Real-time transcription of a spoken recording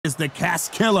Is the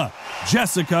Casskiller,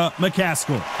 Jessica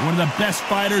McCaskill, one of the best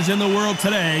fighters in the world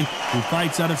today, who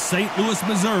fights out of St. Louis,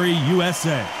 Missouri,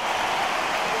 USA.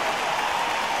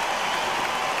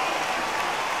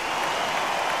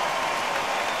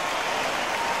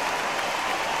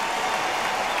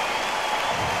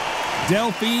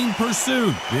 Delfine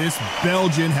Persoon. This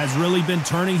Belgian has really been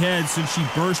turning heads since she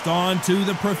burst onto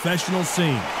the professional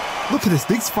scene. Look at this.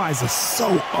 These fighters are so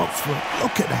up for it.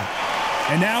 Look at that.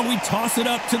 And now we toss it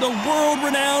up to the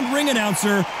world-renowned ring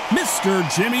announcer, Mr.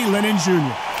 Jimmy Lennon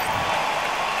Jr.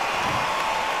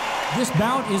 This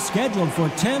bout is scheduled for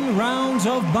 10 rounds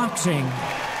of boxing.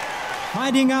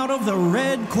 Fighting out of the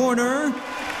red corner,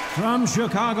 from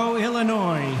Chicago,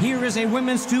 Illinois, here is a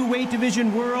women's two-weight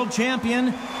division world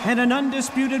champion and an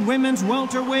undisputed women's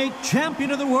welterweight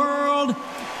champion of the world,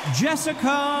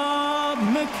 Jessica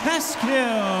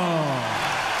McCaskill.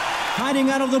 Fighting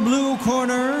out of the blue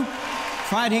corner,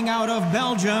 fighting out of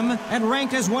Belgium, and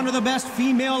ranked as one of the best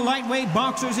female lightweight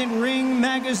boxers in Ring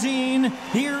Magazine,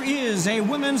 here is a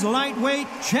women's lightweight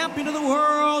champion of the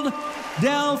world,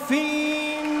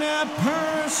 Delfine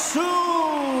Persoon.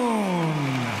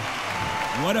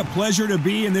 What a pleasure to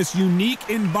be in this unique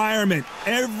environment.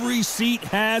 Every seat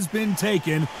has been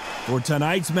taken for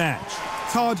tonight's match.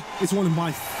 Todd, it's one of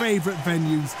my favorite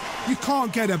venues. You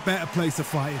can't get a better place to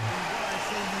fight in. I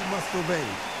say you must obey.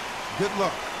 Good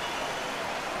luck.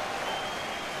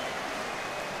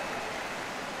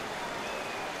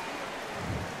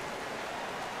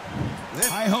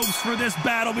 High hopes for this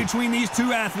battle between these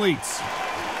two athletes.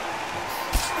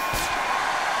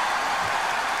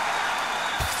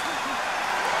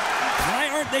 Why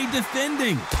aren't they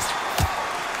defending?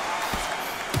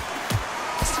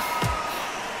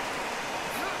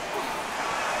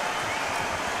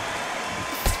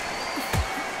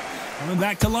 Coming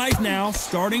back to life now,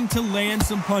 starting to land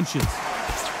some punches.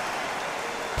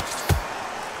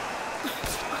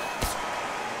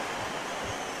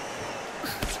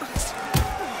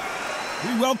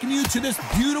 We welcome you to this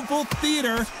beautiful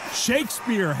theater.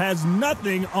 Shakespeare has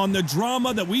nothing on the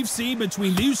drama that we've seen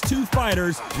between these two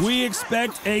fighters. We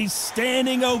expect a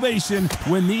standing ovation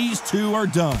when these two are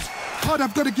done. Todd,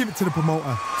 I've got to give it to the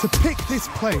promoter. To pick this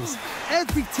place,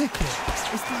 every ticket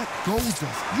is like gold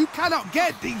dust. You cannot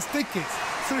get these tickets.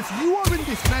 So if you are in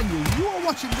this venue, you are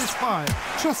watching this fight,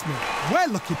 trust me, we're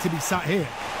lucky to be sat here.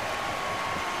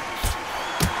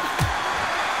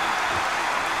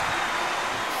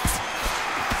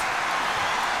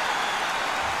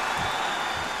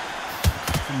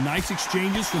 Nice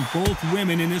exchanges from both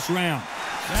women in this round.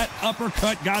 That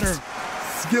uppercut got her.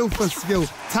 Skill for skill,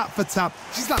 tap for tap.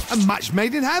 She's like a match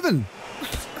made in heaven.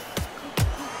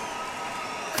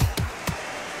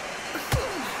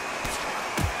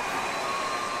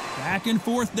 Back and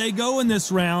forth they go in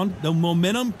this round. The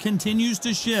momentum continues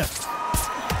to shift.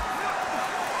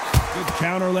 Good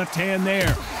counter left hand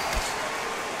there.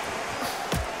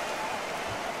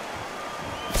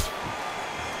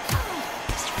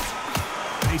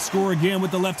 They score again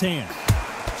with the left hand.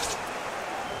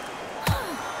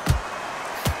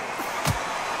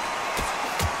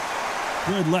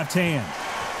 Good left hand.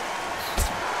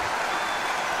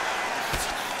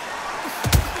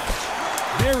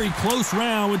 Very close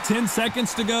round with 10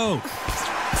 seconds to go.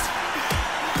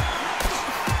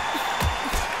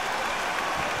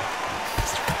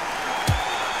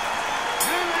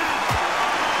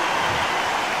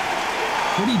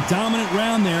 Pretty dominant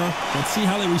round there. Let's see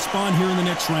how they respond here in the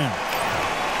next round.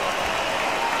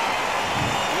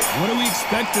 What do we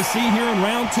expect to see here in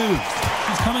round two?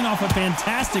 She's coming off a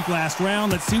fantastic last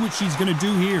round. Let's see what she's going to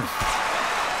do here.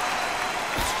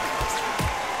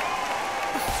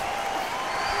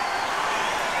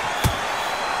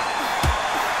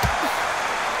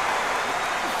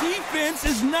 Defense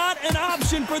is not an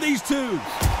option for these two.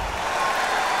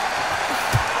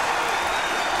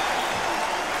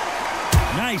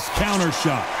 Nice counter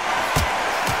shot.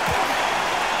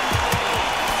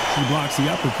 She blocks the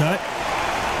uppercut.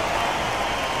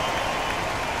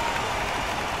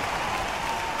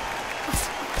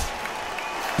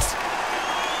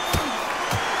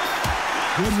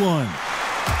 Good one.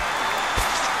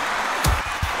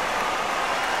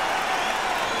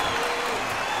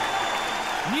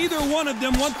 Neither one of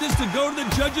them want this to go to the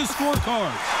judges'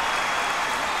 scorecards.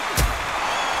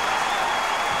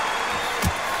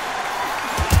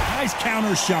 Nice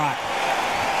counter shot.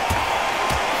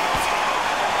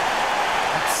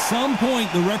 At some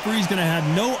point, the referee's going to have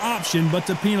no option but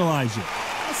to penalize you.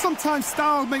 Sometimes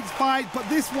style makes fight, but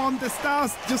this one, the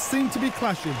styles just seem to be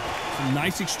clashing. Some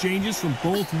nice exchanges from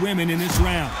both women in this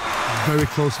round. very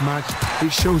close match.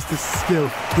 It shows the skill,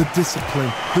 the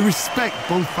discipline, the respect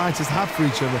both fighters have for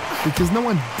each other, because no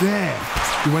one dare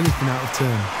do anything out of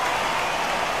turn.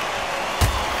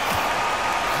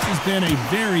 This has been a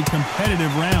very competitive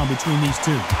round between these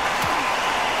two.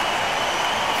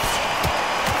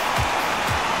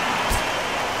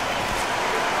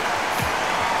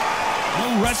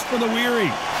 No rest for the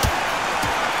weary.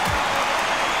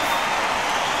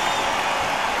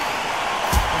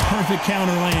 Perfect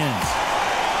counter lands.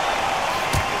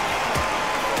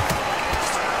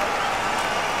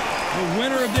 The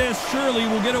winner of this surely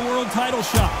will get a world title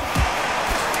shot.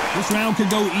 This round could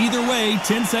go either way.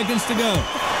 10 seconds to go.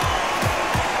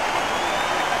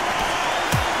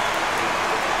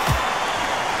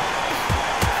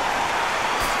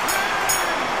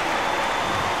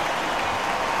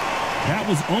 That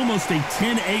was almost a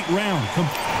 10-8 round.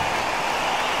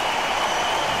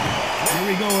 Here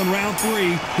we go in round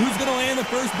 3. Who's going to land the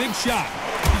first big shot?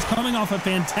 She's coming off a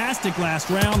fantastic last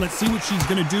round. Let's see what she's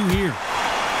going to do here.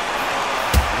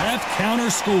 Left counter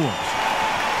scores.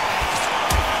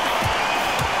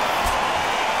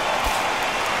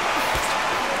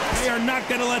 They are not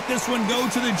going to let this one go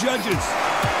to the judges.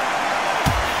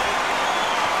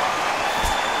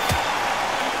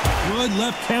 Good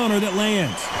left counter that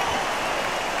lands.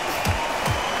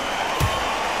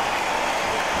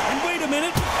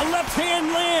 A left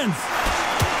hand lands.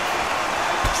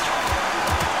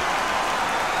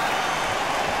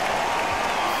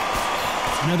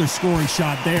 Another scoring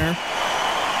shot there.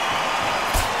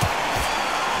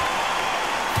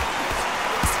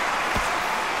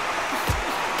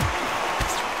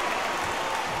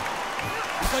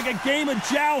 It's like a game of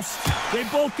joust. They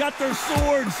both got their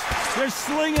swords. They're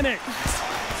slinging it.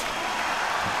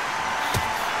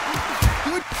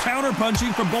 Good counter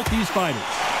punching from both these fighters.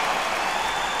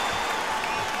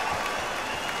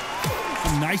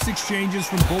 Nice exchanges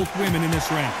from both women in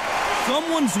this round.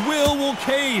 Someone's will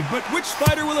cave, but which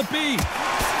fighter will it be?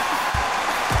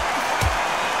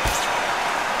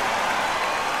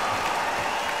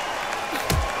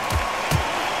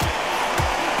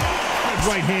 Good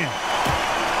right hand.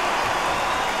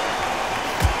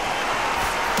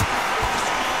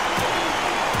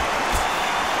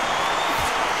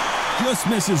 Just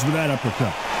misses with that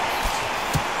uppercut.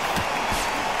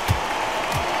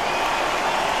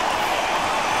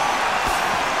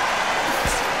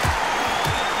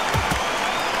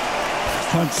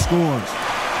 Punch scores.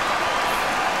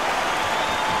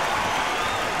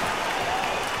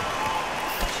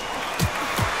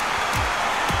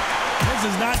 This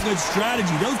is not good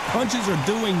strategy. Those punches are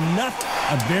doing nothing.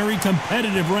 A very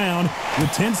competitive round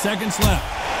with 10 seconds left.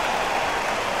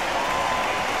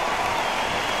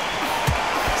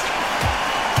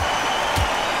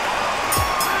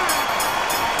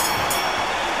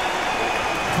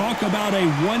 Talk about a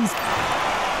one...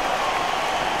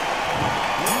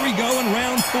 Here we go in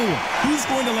round 4. Who's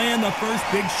going to land the first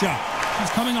big shot? She's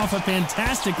coming off a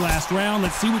fantastic last round.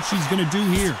 Let's see what she's going to do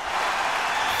here.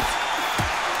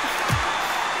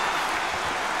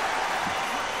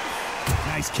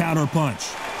 Nice counter punch.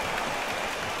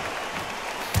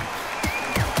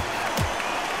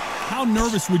 How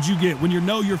nervous would you get when you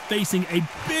know you're facing a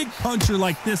big puncher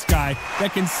like this guy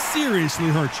that can seriously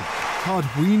hurt you? Todd,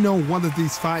 we know one of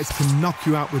these fighters can knock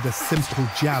you out with a simple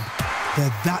jab.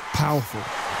 They're that powerful.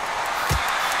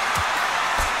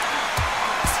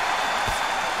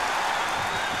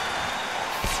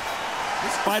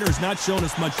 This fighter has not shown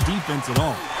us much defense at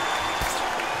all.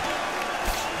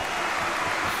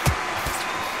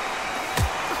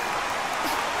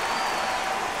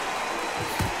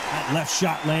 That left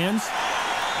shot lands.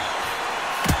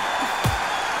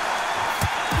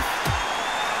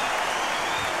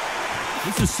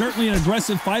 This is certainly an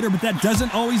aggressive fighter, but that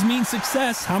doesn't always mean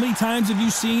success. How many times have you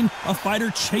seen a fighter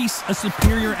chase a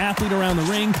superior athlete around the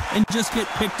ring and just get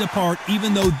picked apart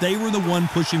even though they were the one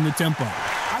pushing the tempo?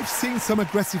 I've seen some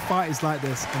aggressive fighters like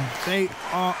this, and they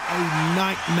are a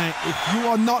nightmare. If you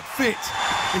are not fit,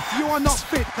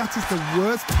 that is the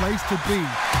worst place to be,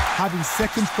 having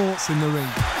second thoughts in the ring.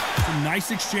 Some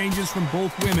nice exchanges from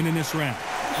both women in this round.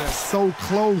 They're so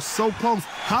close, so close.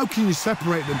 How can you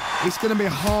separate them? It's going to be a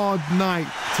hard night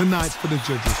tonight for the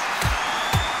judges.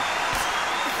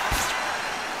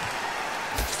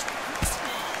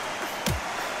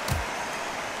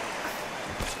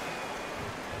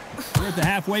 We're at the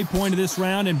halfway point of this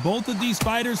round, and both of these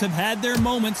fighters have had their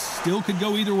moments. Still could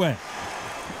go either way.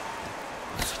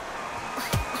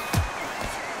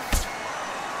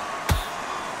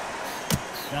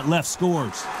 That left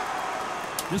scores.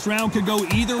 This round could go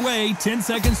either way. 10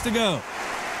 seconds to go.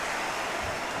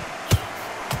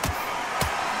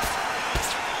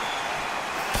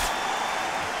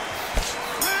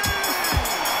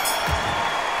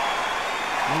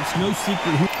 It's no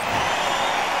secret who.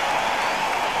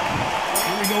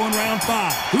 Here we go in round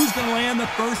 5. Who's going to land the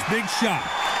first big shot?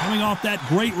 Coming off that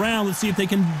great round, let's see if they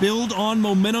can build on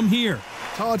momentum here.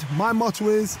 Todd, my motto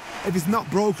is, if it's not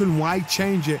broken, why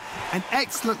change it? An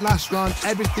excellent last round,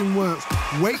 everything works.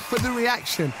 Wait for the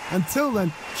reaction. Until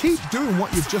then, keep doing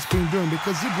what you've just been doing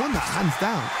because you've won that hands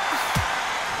down.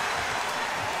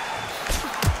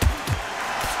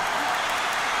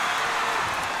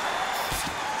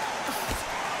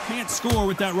 Can't score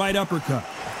with that right uppercut.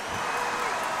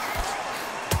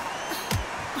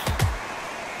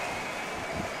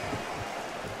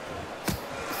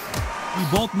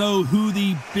 We both know who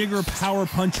the bigger power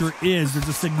puncher is. There's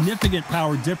a significant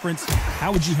power difference.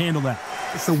 How would you handle that?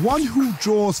 It's the one who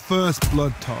draws first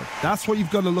blood, Todd. That's what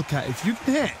you've got to look at. If you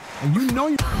can hit, and you know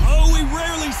you... Oh, we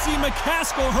rarely see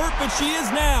McCaskill hurt, but she is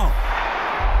now.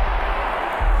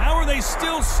 How are they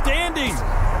still standing?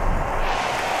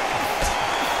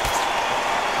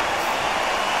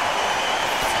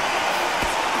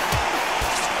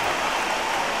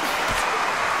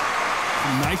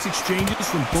 Nice exchanges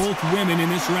from both women in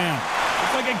this round.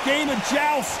 It's like a game of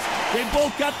joust. They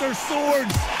both got their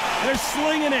swords. They're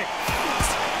slinging it.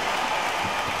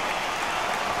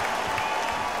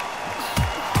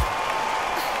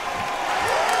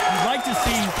 You'd like to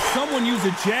see someone use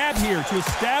a jab here to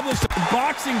establish a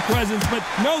boxing presence, but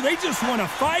no, they just want to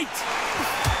fight.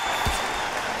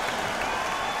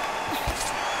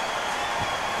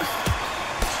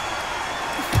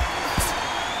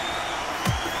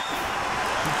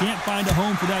 Can't find a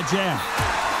home for that jab.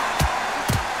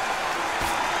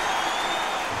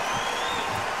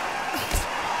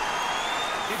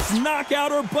 It's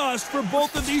knockout or bust for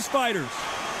both of these fighters.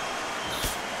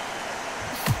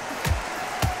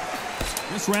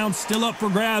 This round's still up for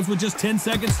grabs with just 10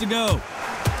 seconds to go.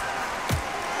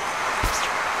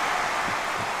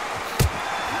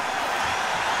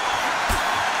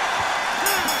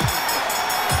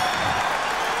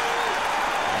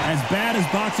 As bad as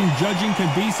boxing judging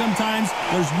can be sometimes,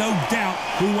 there's no doubt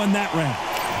who won that round.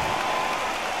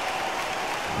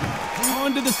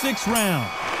 On to the 6th round.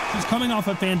 She's coming off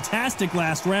a fantastic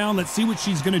last round. Let's see what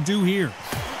she's going to do here.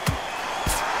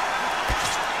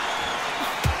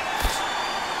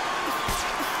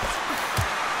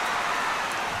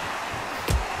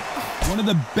 One of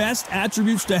the best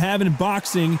attributes to have in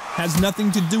boxing has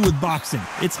nothing to do with boxing.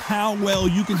 It's how well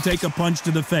you can take a punch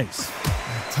to the face.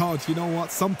 Todd, you know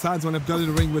what? Sometimes when I've done in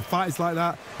the ring with fighters like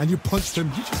that and you punch them,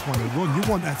 you just want to run. You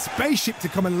want that spaceship to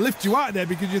come and lift you out of there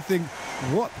because you think,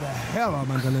 what the hell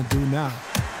am I going to do now?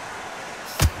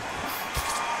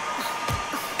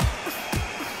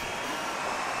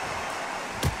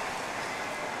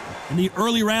 In the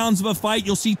early rounds of a fight,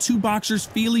 you'll see two boxers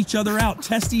feel each other out,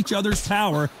 test each other's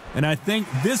power, and I think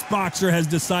this boxer has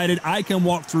decided I can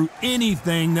walk through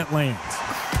anything that lands.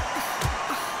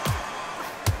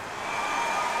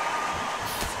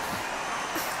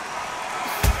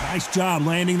 Nice job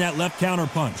landing that left counter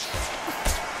punch.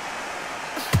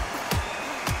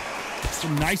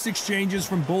 Some nice exchanges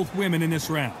from both women in this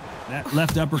round. That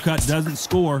left uppercut doesn't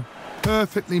score.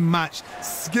 Perfectly matched,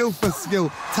 skill for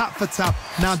skill, tap for tap.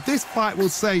 Now this fight will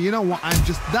say, you know what, I'm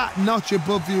just that notch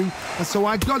above you, and so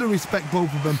I got to respect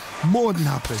both of them. More than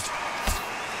happy.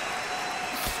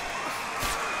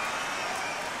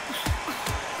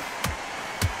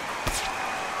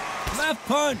 Left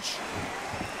punch.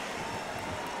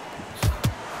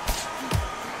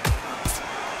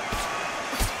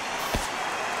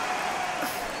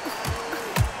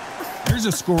 Here's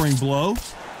a scoring blow.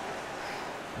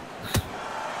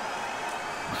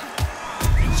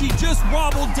 She just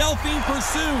wobbled Delfine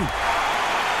Persoon.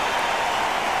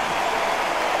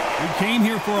 We came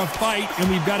here for a fight, and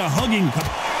we've got a hugging.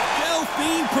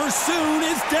 Delfine Persoon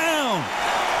is down. 1,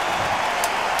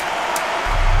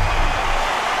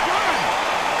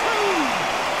 2,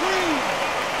 3,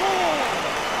 4,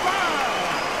 5.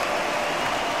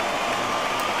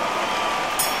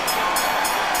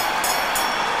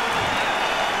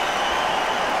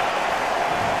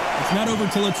 It's not over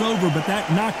till it's over, but that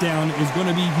knockdown is going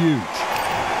to be huge.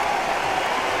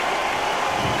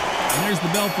 And there's the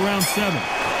bell for round 7.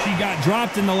 She got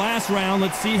dropped in the last round.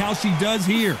 Let's see how she does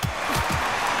here.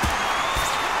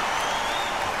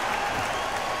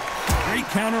 Great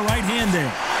counter right hand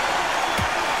there.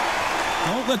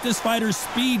 Don't let this fighter's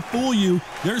speed fool you.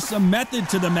 There's some method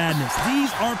to the madness.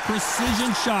 These are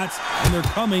precision shots, and they're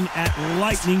coming at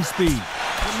lightning speed.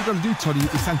 What you've got to do,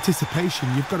 Toddy, is anticipation.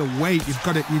 You've got to wait. You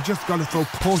just got to throw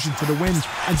caution to the wind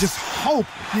and just hope.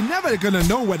 You're never going to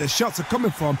know where the shots are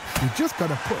coming from. You just got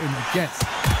to put in the guess.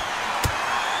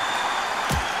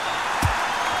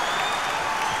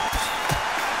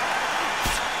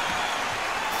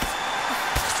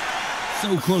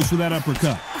 So close with that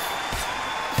uppercut.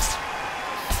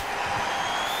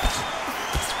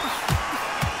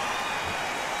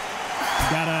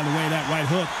 Got out of the way of that right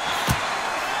hook.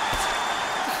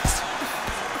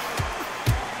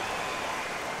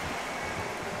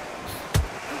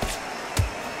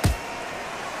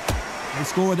 They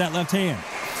score with that left hand.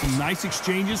 Some nice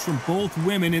exchanges from both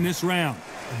women in this round.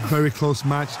 Very close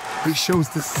match. It shows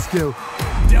the skill.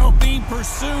 Delfine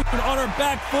Persoon on her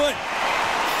back foot.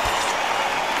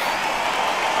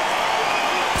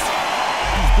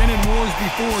 She's been in wars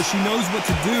before. She knows what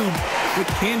to do, but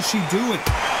can she do it?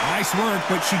 Nice work,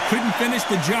 but she couldn't finish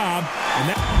the job. And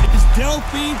that is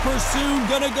Delfine Persoon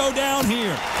gonna go down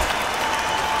here.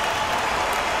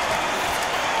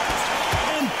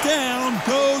 And down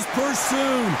goes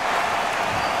Persoon.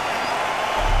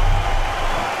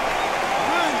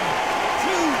 1,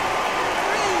 2,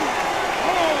 3,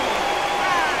 4,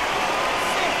 5,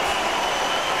 6.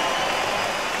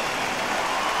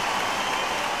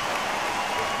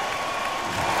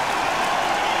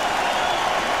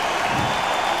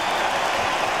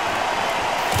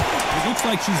 It looks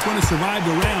like she's going to survive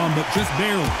the round, but just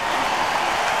barely.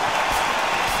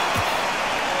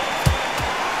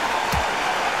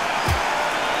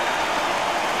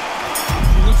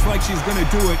 She looks like she's going to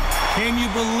do it. Can you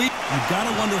believe? You've got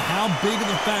to wonder how big of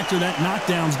a factor that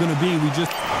knockdown's going to be. And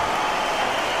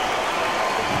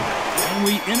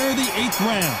we enter the 8th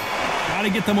round. Got to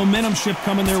get the momentum shift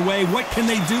coming their way. What can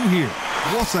they do here?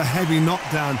 What a heavy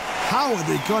knockdown. How are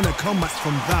they going to come back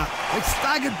from that? They've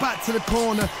staggered back to the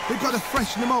corner. They've got to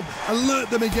freshen them up, alert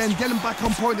them again, get them back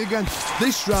on point again.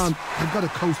 This round, they've got to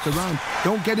coast around.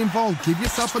 Don't get involved. Give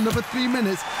yourself another 3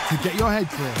 minutes to get your head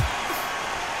clear.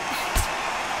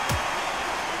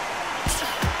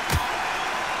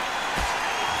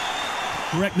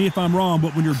 Correct me if I'm wrong,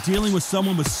 but when you're dealing with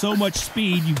someone with so much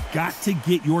speed, you've got to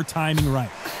get your timing right.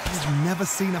 I've never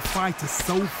seen a fighter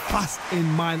so fast in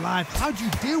my life. How do you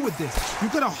deal with this?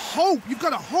 You've got to hope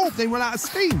they run out of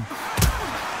steam.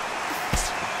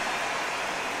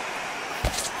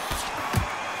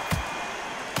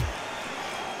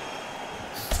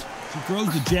 She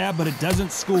throws the jab, but it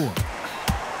doesn't score.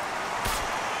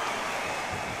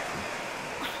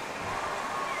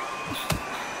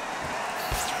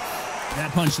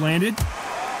 That punch landed.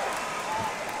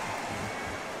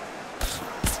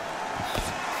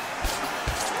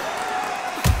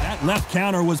 That left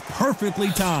counter was perfectly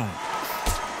timed.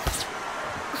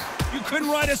 You couldn't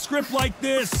write a script like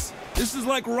this. This is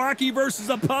like Rocky versus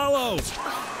Apollo.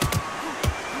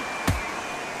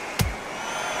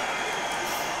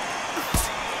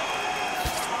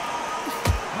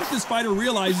 What this fighter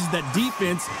realizes that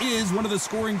defense is one of the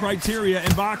scoring criteria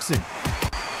in boxing.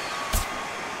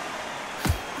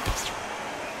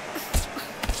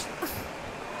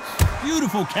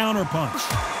 Beautiful counter punch.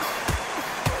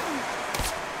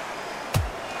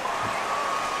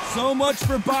 So much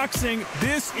for boxing.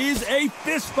 This is a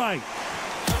fist fight.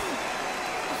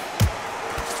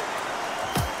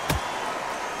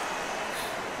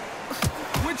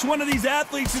 Which one of these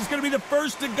athletes is going to be the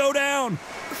first to go down?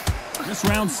 This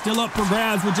round's still up for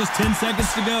grabs with just 10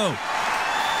 seconds to go.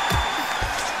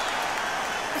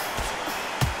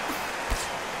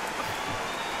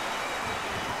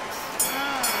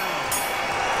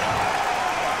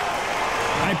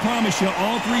 I promise you,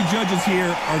 all 3 judges here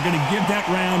are going to give that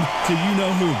round to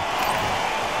you-know-who.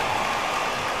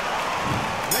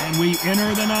 And we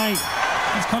enter the 9th.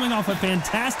 She's coming off a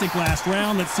fantastic last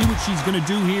round. Let's see what she's going to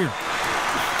do here.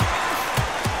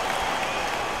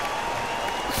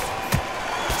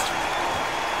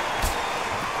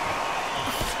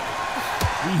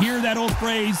 We hear that old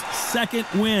phrase, second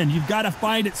win. You've got to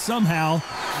find it somehow.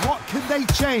 What can they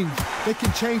change? They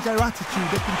can change their attitude.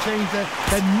 They can change their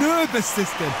nervous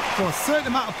system for a certain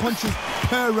amount of punches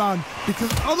per round.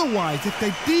 Because otherwise, if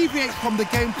they deviate from the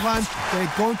game plan,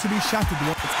 they're going to be shattered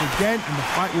once again, and the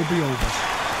fight will be over.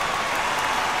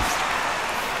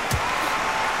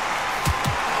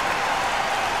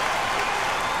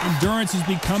 Endurance is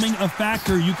becoming a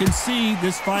factor. You can see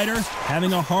this fighter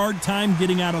having a hard time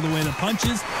getting out of the way of the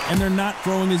punches, and they're not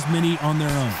throwing as many on their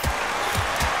own.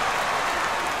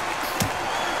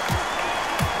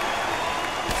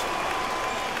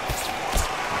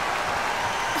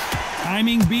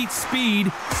 Timing beats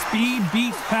speed, speed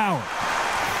beats power.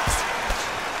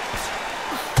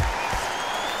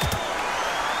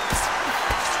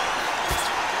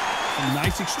 Some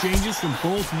nice exchanges from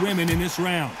both women in this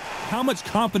round. How much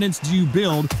confidence do you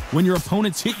build when your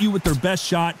opponents hit you with their best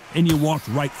shot and you walked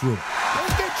right through it?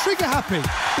 Don't get trigger happy,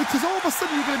 because all of a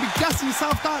sudden you're going to be gassing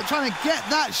yourself out trying to get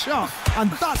that shot,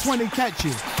 and that's when they catch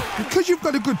you. Because you've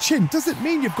got a good chin doesn't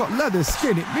mean you've got leather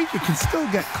skin. It means you can still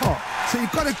get caught. So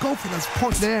you've got to go for those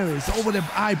point areas, over the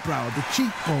eyebrow, the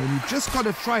cheekbone. You've just got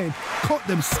to try and cut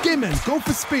them, skim and go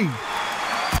for speed.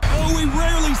 Oh, we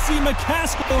rarely see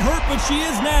McCaskill hurt, but she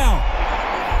is now.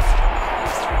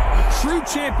 A true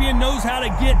champion knows how to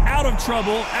get out of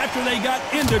trouble after they got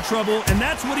into trouble, and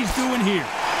that's what he's doing here.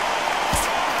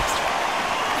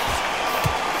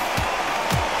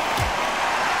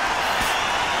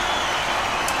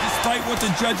 Despite what the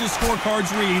judges'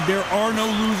 scorecards read, there are no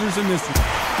losers in this one.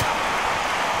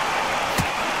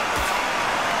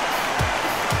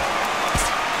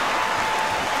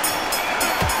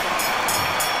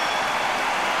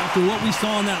 After what we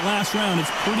saw in that last round, it's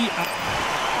pretty...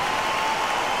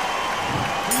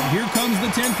 Here comes the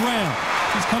 10th round.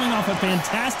 She's coming off a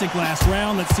fantastic last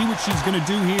round. Let's see what she's going to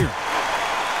do here.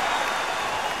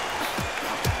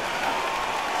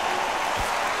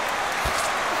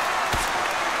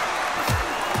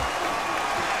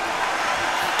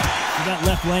 That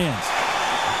left lands.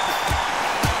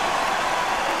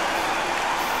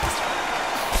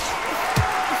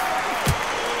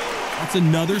 That's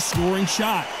another scoring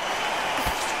shot.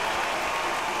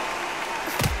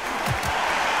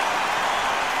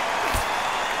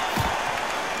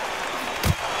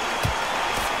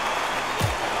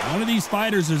 One of these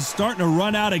fighters is starting to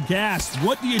run out of gas.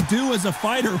 What do you do as a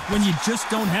fighter when you just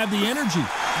don't have the energy?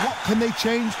 What can they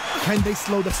change? Can they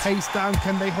slow the pace down?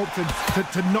 Can they hope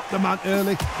to knock them out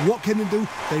early? What can they do?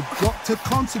 They've got to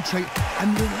concentrate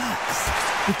and relax.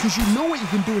 Because you know what you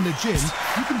can do in the gym,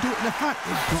 you can do it in the fight.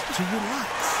 They've got to relax.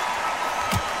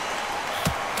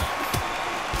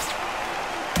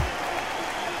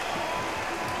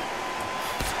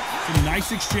 Some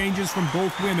nice exchanges from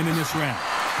both women in this round.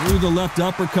 Through the left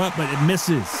uppercut, but it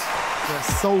misses. They're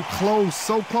so close,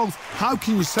 so close. How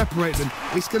can you separate them?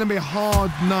 It's going to be a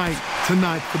hard night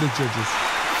tonight for the judges.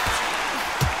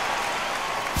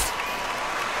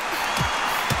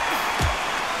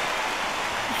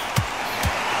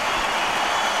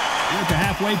 We're at the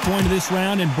halfway point of this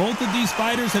round, and both of these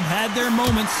fighters have had their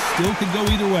moments. Still could go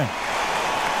either way.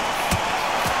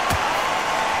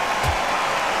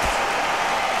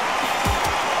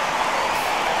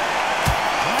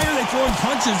 Throwing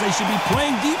punches, they should be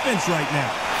playing defense right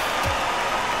now.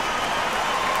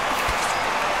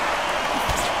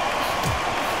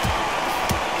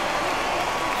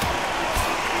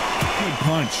 Good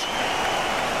punch.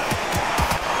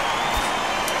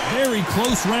 Very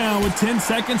close round with 10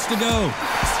 seconds to go.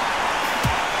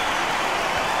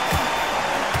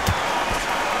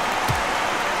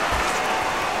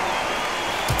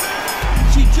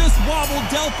 Wobbled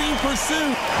Delfine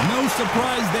Persoon. No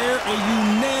surprise there, a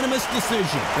unanimous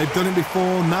decision. They've done it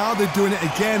before, now they're doing it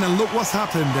again, and look what's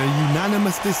happened. A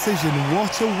unanimous decision.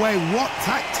 What a way, what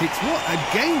tactics, what a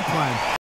game plan.